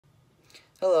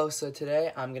Hello, so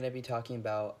today I'm going to be talking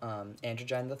about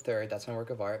Androgyne the Third. That's my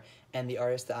work of art, and the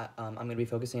artist that I'm going to be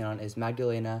focusing on is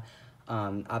Magdalena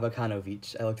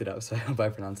Abakanowicz. I looked it up, so I hope I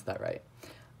pronounced that right.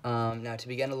 Now, to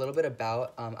begin a little bit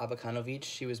about Abakanowicz,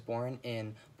 she was born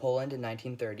in Poland in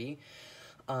 1930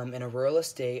 in a rural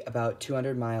estate about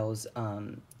 200 miles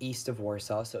east of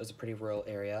Warsaw, so it was a pretty rural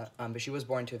area. But she was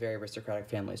born to a very aristocratic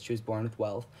family. She was born with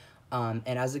wealth. And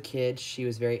as a kid, she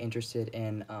was very interested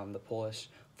in the Polish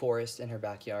forest in her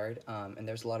backyard, and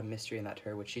there's a lot of mystery in that to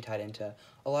her, which she tied into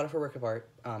a lot of her work of art,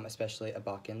 especially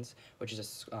Abakanowicz, which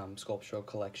is a sculptural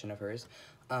collection of hers.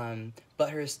 But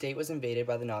her estate was invaded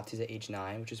by the Nazis at age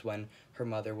 9, which is when her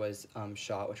mother was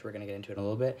shot, which we're going to get into in a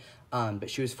little bit. But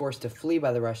she was forced to flee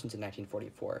by the Russians in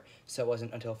 1944, so it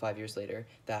wasn't until 5 years later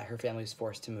that her family was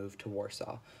forced to move to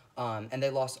Warsaw. And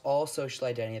they lost all social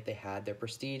identity that they had. Their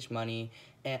prestige, money,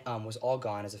 and, was all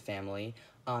gone as a family.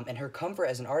 And her comfort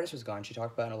as an artist was gone. She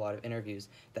talked about in a lot of interviews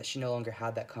that she no longer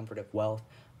had that comfort of wealth.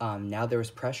 Now there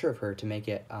was pressure of her to make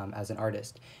it as an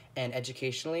artist. And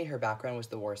educationally, her background was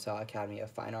the Warsaw Academy of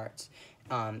Fine Arts.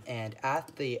 And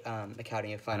at the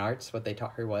Academy of Fine Arts, what they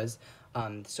taught her was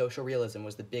social realism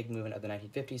was the big movement of the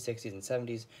 1950s, 60s, and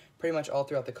 70s, pretty much all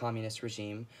throughout the communist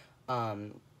regime.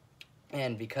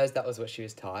 And because that was what she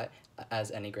was taught,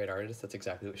 as any great artist, that's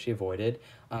exactly what she avoided.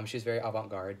 She was very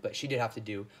avant-garde, but she did have to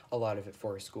do a lot of it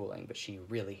for her schooling, but she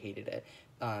really hated it.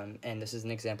 And this is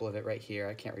an example of it right here.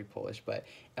 I can't read Polish, but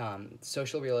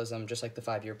social realism, just like the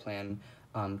 5-year plan,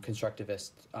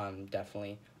 constructivists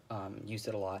definitely used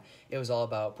it a lot. It was all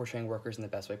about portraying workers in the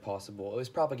best way possible. It was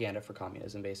propaganda for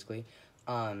communism, basically.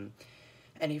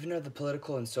 And even though the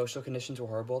political and social conditions were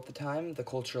horrible at the time, the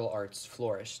cultural arts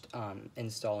flourished in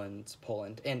Stalin's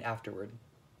Poland and afterward.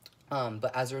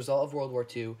 But as a result of World War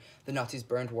II, the Nazis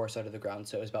burned Warsaw to the ground,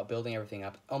 so it was about building everything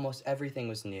up. Almost everything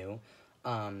was new,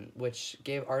 which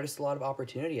gave artists a lot of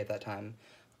opportunity at that time.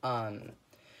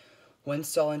 When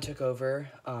Stalin took over,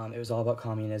 it was all about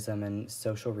communism and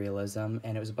social realism,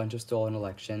 and it was a bunch of stolen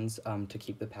elections to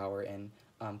keep the power in,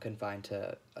 confined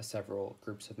to several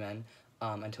groups of men.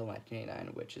 Until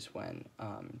 1989, which is when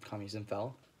communism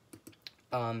fell.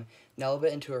 Now a little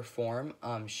bit into her form,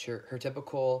 her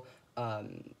typical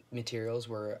materials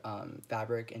were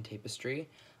fabric and tapestry,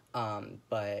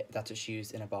 but that's what she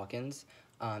used in Abakanowicz,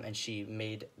 and she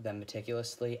made them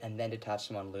meticulously and then detached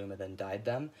them on loom and then dyed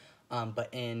them. But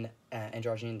in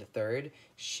Androgyne the Third,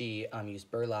 she used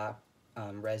burlap,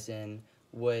 resin,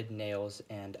 wood, nails,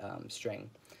 and string.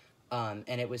 And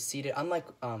it was seated, unlike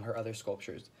her other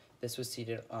sculptures, this was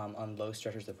seated on low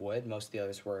stretchers of wood. Most of the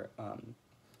others were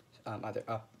either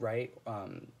upright.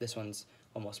 This one's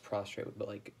almost prostrate, but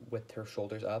like with her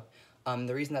shoulders up.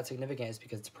 The reason that's significant is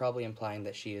because it's probably implying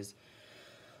that she is,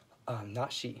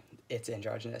 not she, it's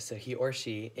androgynous. So he or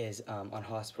she is on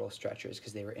hospital stretchers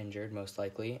because they were injured, most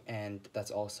likely. And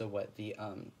that's also what the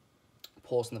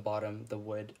poles in the bottom, the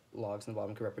wood logs in the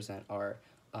bottom could represent are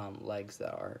legs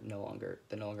that no longer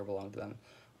belong to them.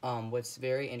 What's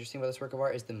very interesting about this work of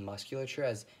art is the musculature.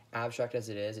 As abstract as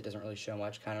it is, it doesn't really show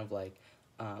much, kind of like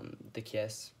the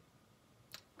Kiss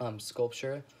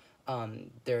sculpture.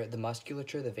 The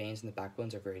musculature, the veins, and the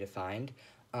backbones are very defined.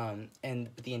 And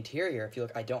the interior, if you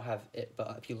look, I don't have it,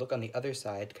 but if you look on the other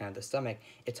side, kind of the stomach,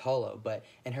 it's hollow. But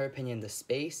in her opinion, the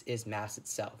space is mass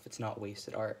itself. It's not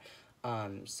wasted art.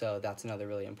 So that's another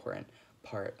really important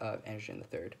part of Androgyne the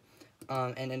Third.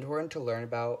 And in order to learn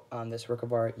about this work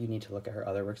of art, you need to look at her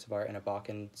other works of art, and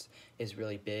Abakanowicz is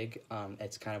really big.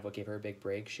 It's kind of what gave her a big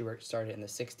break. She started in the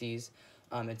 60s.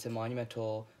 It's a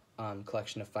monumental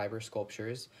collection of fiber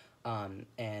sculptures,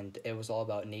 and it was all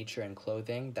about nature and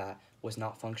clothing that was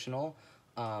not functional.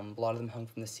 A lot of them hung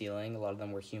from the ceiling. A lot of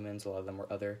them were humans. A lot of them were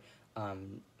other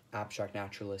abstract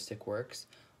naturalistic works,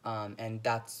 and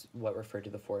that's what referred to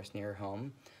the forest near her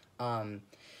home.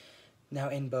 Now,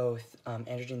 in both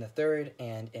Androgyne the Third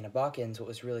and in Abakanowicz, what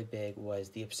was really big was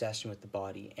the obsession with the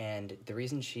body. And the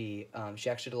reason she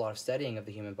actually did a lot of studying of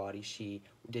the human body. She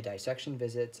did dissection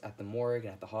visits at the morgue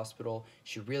and at the hospital.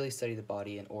 She really studied the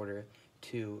body in order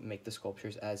to make the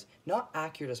sculptures as not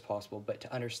accurate as possible, but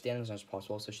to understand them as much as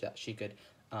possible so that she could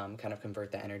kind of convert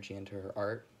that energy into her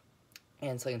art.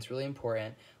 And something that's really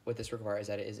important with this work of art is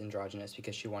that it is androgynous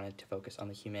because she wanted to focus on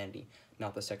the humanity,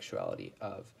 not the sexuality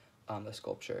of the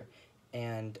sculpture.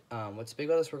 And what's big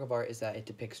about this work of art is that it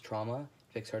depicts trauma,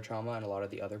 depicts her trauma and a lot of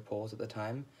the other Poles at the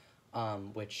time,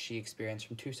 which she experienced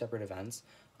from 2 separate events.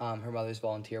 Her mother's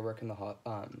volunteer work in the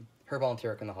her volunteer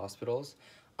work in the hospitals,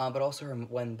 but also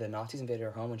when the Nazis invaded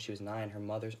her home when she was 9, her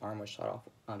mother's arm was shot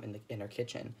off in her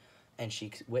kitchen, and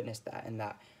she witnessed that, and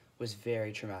that was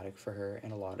very traumatic for her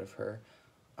and a lot of her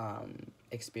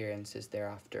experiences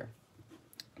thereafter.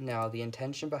 Now, the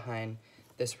intention behind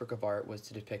this work of art was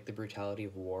to depict the brutality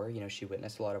of war. You know, she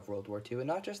witnessed a lot of World War II. And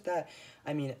not just that,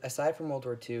 I mean, aside from World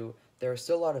War II, there was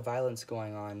still a lot of violence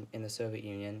going on in the Soviet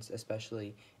Union,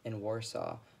 especially in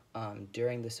Warsaw,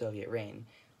 during the Soviet reign,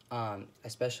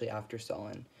 especially after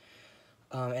Stalin.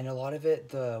 And a lot of it,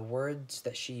 the words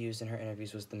that she used in her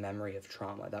interviews was the memory of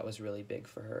trauma. That was really big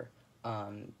for her,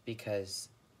 because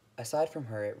aside from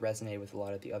her, it resonated with a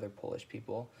lot of the other Polish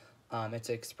people. It's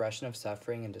an expression of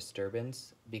suffering and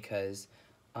disturbance because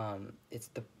it's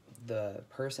the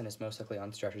person is most likely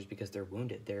on stretchers because they're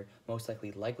wounded. They're most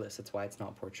likely legless. That's why it's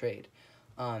not portrayed.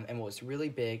 And what was really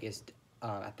big is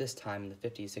at this time in the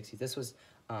 50s, 60s, this was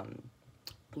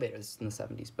later, this is in the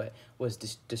 70s, but was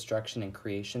destruction and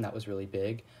creation. That was really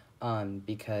big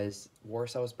because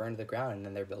Warsaw was burned to the ground and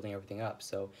then they're building everything up.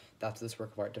 So that's what this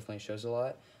work of art definitely shows a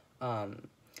lot.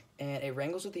 And it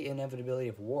wrangles with the inevitability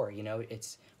of war. You know,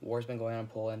 war's been going on in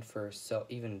Poland for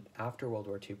even after World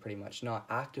War II, pretty much. Not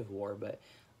active war, but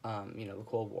you know, the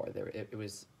Cold War. It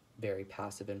was very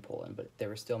passive in Poland, but there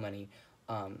were still many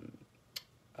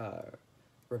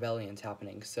rebellions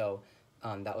happening. So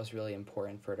that was really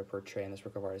important for her to portray in this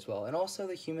work of art as well. And also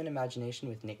the human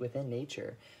imagination within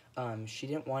nature. She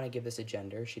didn't want to give this a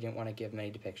gender. She didn't want to give many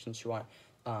depictions. She wanted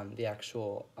the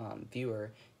actual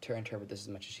viewer to interpret this as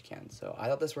much as she can. So I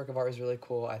thought this work of art was really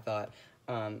cool. I thought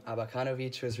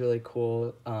Abakanowicz was really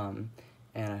cool, and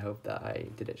I hope that I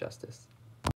did it justice.